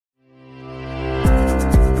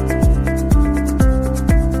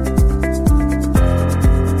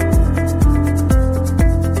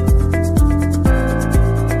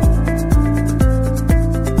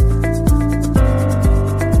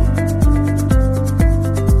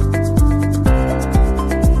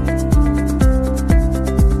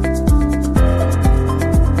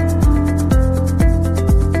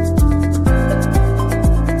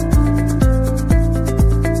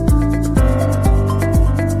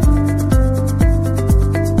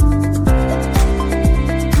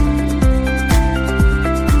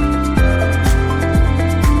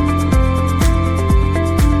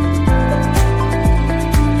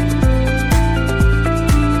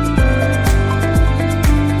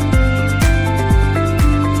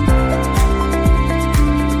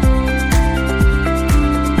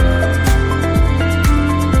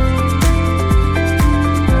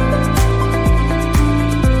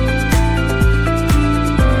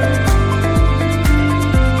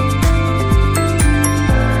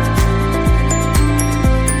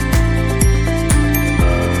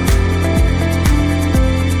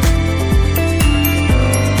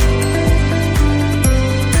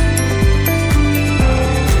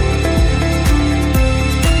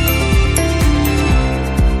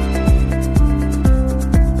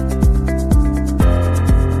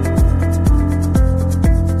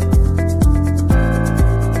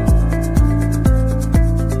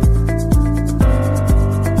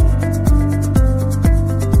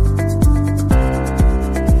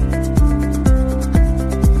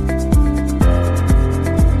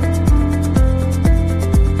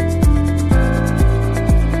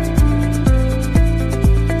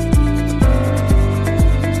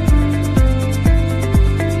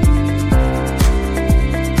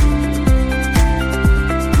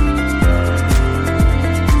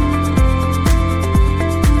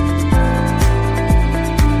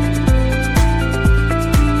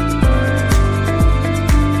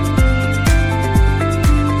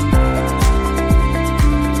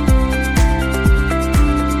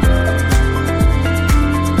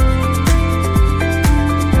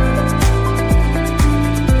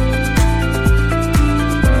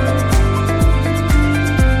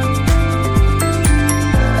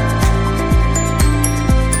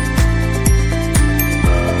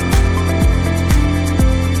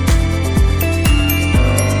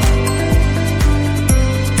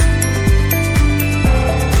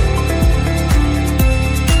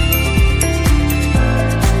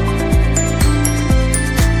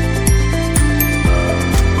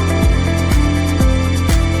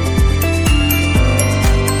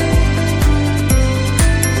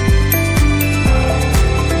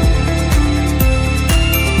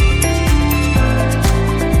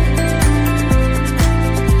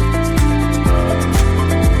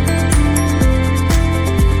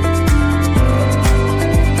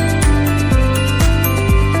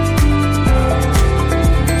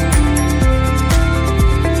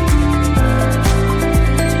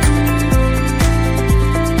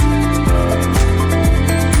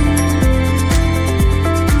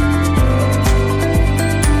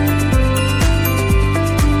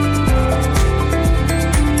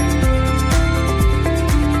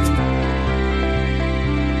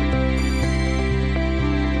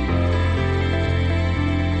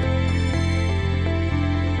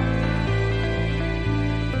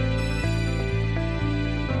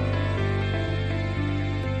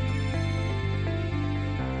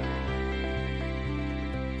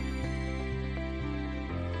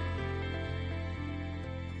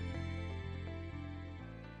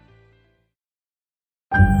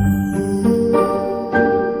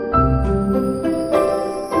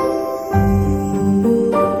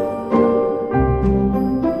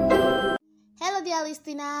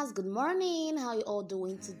listeners. Good morning. How you all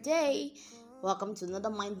doing today? Welcome to another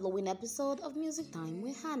mind-blowing episode of Music Time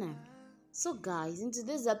with Hannah. So, guys, in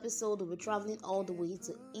today's episode, we'll be traveling all the way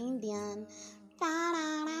to Indian.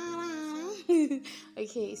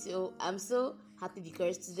 Okay, so I'm so happy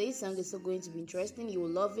because today's song is so going to be interesting. You will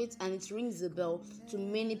love it, and it rings a bell to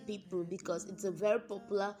many people because it's a very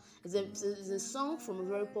popular. It's a song from a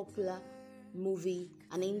very popular movie,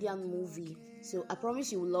 an Indian movie. So I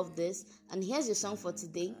promise you will love this. And here's your song for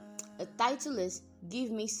today. The title is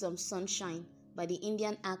Give Me Some Sunshine by the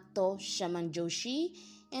Indian actor Shaman Joshi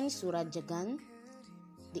and Suraj Jagan,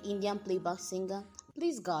 the Indian playback singer.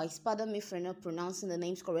 Please guys, pardon me for not pronouncing the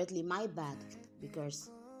names correctly, my bad, because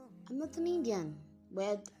I'm not an Indian,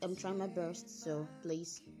 but I'm trying my best, so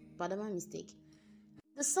please pardon my mistake.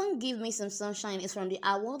 The song Give Me Some Sunshine is from the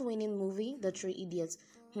award-winning movie The Three Idiots.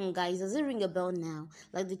 Guys, does it ring a bell now?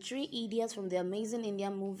 Like the Three Idiots from the amazing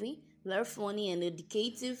Indian movie? Very funny and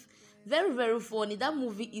educative. Very, very funny. That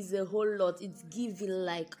movie is a whole lot. It's giving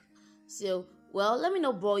like. So, well, let me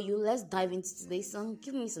not bore you. Let's dive into today's song.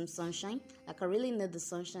 Give me some sunshine. Like I really need the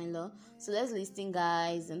sunshine, love. So let's listen,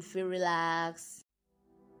 guys, and feel relaxed.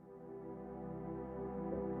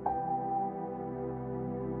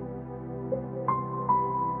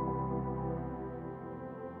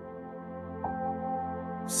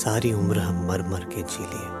 सारी उम्र हम मर मर के जी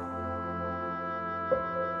लिए,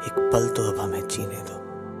 एक पल तो अब हमें जीने दो,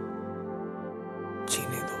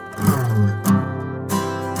 जीने दो।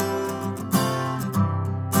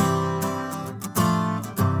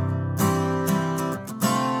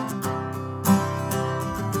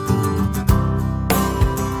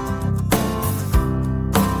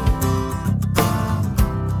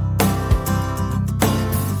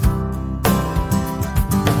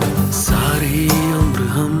 सारी उम्र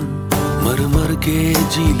हम मर मर के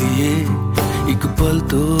जी लिए, एक पल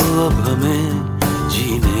तो अब हमें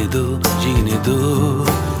जीने दो, जीने दो।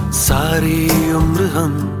 सारी उम्र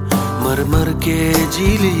हम मर मर के जी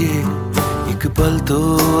लिए, एक पल तो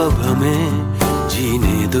अब हमें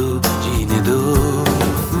जीने दो, जीने दो।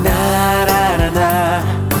 ना ना ना ना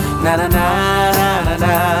ना ना ना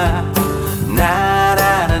ना ना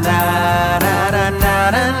ना ना ना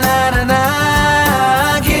ना ना ना।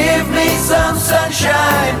 Give me some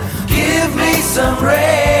sunshine, give me some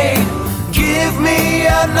rain, give me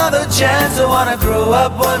another chance. I wanna grow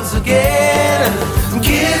up once again.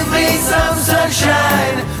 Give me some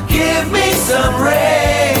sunshine, give me some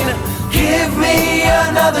rain, give me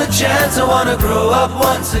another chance. I wanna grow up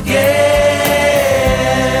once again.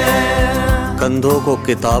 कंधों को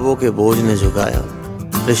किताबों के बोझ ने झुकाया,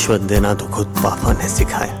 रिश्वत देना तो खुद पापा ने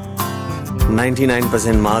सिखाया।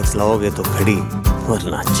 99% मार्क्स लाओगे तो घड़ी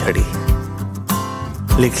वरना छड़ी,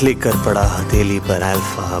 लिख लिख कर पड़ा हथेली पर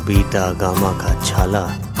अल्फा बीटा गामा का छाला।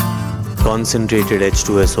 कॉन्सेंट्रेटेड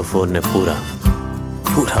H2SO4 ने पूरा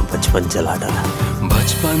पूरा बचपन जला डाला।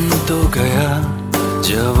 बचपन तो गया,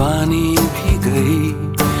 जवानी भी गई,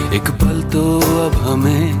 एक पल तो अब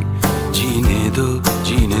हमें जीने दो,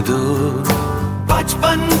 जीने दो।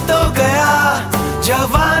 बचपन तो गया,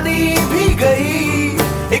 जवानी भी गई,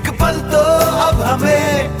 एक पल तो अब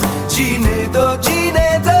हमें जीने दो, जीने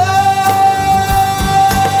दो।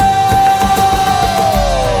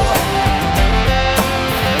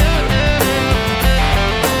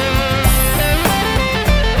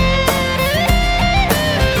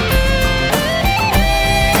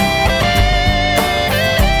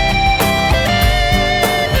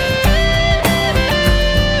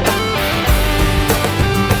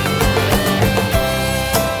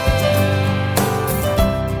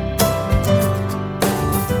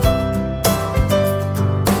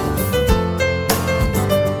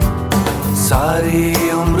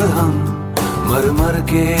 सारी उम्र हम मर मर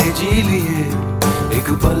के जी लिए, एक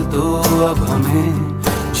पल तो अब हमें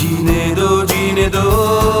जीने दो, जीने दो।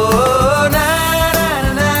 ना ना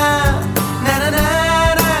ना ना ना ना ना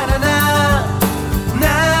ना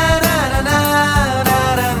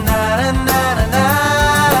ना ना ना।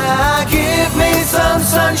 Give me some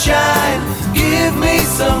sunshine, give me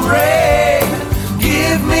some rain,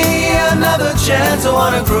 give me another chance. I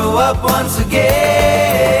wanna grow up once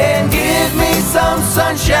again. Give me some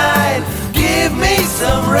sunshine, give me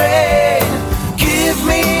some rain, give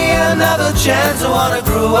me another chance. I wanna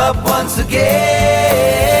grow up once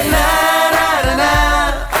again. Na na na na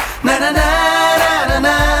na na na na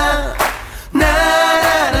na na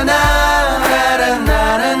na na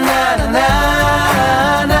na na na na na.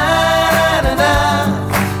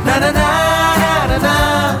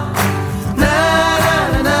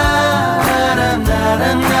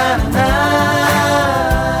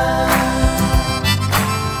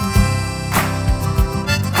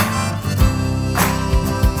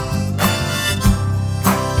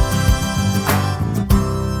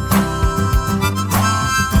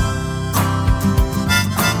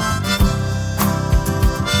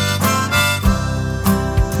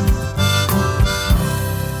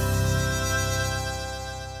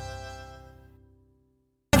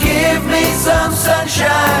 some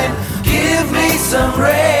sunshine, give me some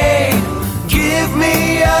rain, give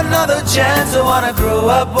me another chance. I wanna grow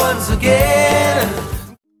up once again.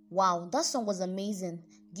 Wow, that song was amazing.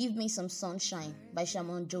 Give Me Some Sunshine by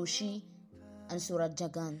Shaman Joshi and Suraj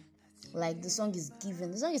Jagan. Like, the song is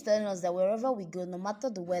giving. The song is telling us that wherever we go, no matter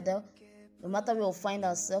the weather, no matter where we find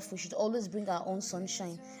ourselves, we should always bring our own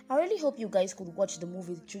sunshine. I really hope you guys could watch the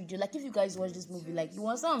movie through. Like, if you guys watch this movie, like, you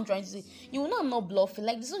understand what I'm trying to say. You will not know bluffing.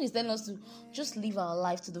 Like, the song is telling us to just live our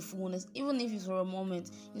life to the fullness, even if it's for a moment.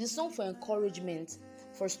 It's a song for encouragement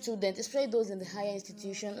for students, especially those in the higher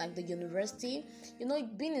institution like the university. You know,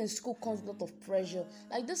 being in school comes with a lot of pressure.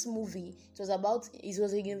 Like, this movie, it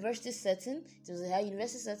was a university setting. It was a high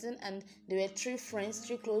university setting, and there were three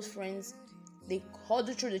close friends. They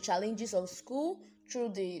huddled through the challenges of school, through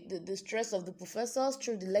the stress of the professors,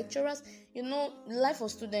 through the lecturers. You know, life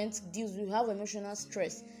of students deals with have emotional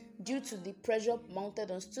stress due to the pressure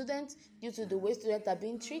mounted on students, due to the way students are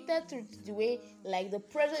being treated, to the way, like, the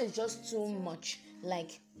pressure is just too much.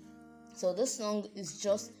 Like, so this song is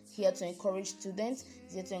just here to encourage students,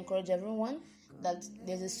 it's here to encourage everyone that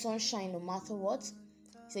there's a sunshine no matter what.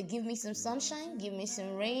 So give me some sunshine, give me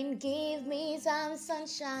some rain, give me some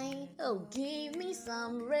sunshine, oh, give me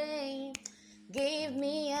some rain, give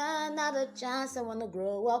me another chance. I wanna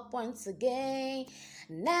grow up once again.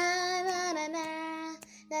 Na na na na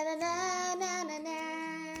na na na na na na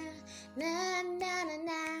na na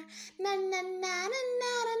na na na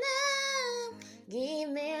na. Give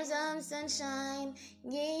me some sunshine,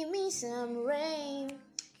 give me some rain,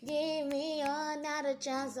 give me another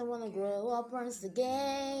chance. I wanna grow up once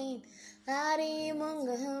again. Hari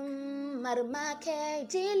mungahum marumake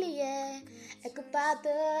jilie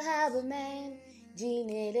ekapata have a man.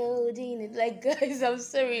 Like, guys, I'm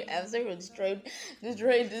sorry for destroying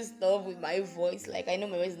this stuff with my voice. Like, I know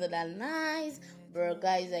my voice is not that nice, but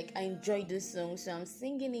guys, like, I enjoy this song, so I'm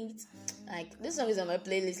singing it. Like, this song is on my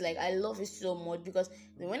playlist. Like, I love it so much because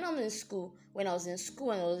when I was in school, and I was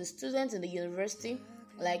a student in the university,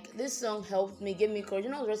 like, this song helped me, gave me courage.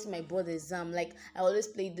 You know, I was writing my board exam. Like, I always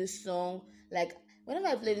play this song. Like, whenever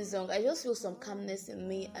I play this song, I just feel some calmness in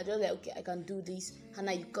me. I just like, okay, I can do this.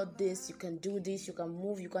 Hannah, you got this. You can do this. You can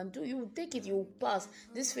move. You will take it. You will pass.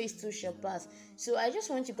 This phase too shall pass. So I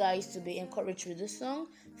just want you guys to be encouraged with this song.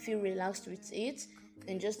 Feel relaxed with it.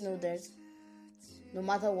 And just know that no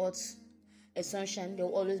matter what, a sunshine, there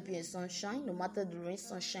will always be a sunshine. No matter the rain,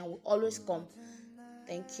 sunshine will always come.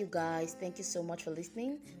 Thank you, guys. Thank you so much for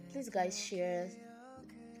listening. Please, guys, share,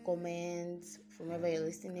 comment from wherever you're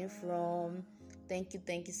listening from. Thank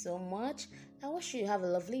you so much. I wish you have a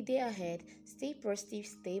lovely day ahead. Stay positive,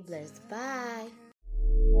 stay blessed. Bye.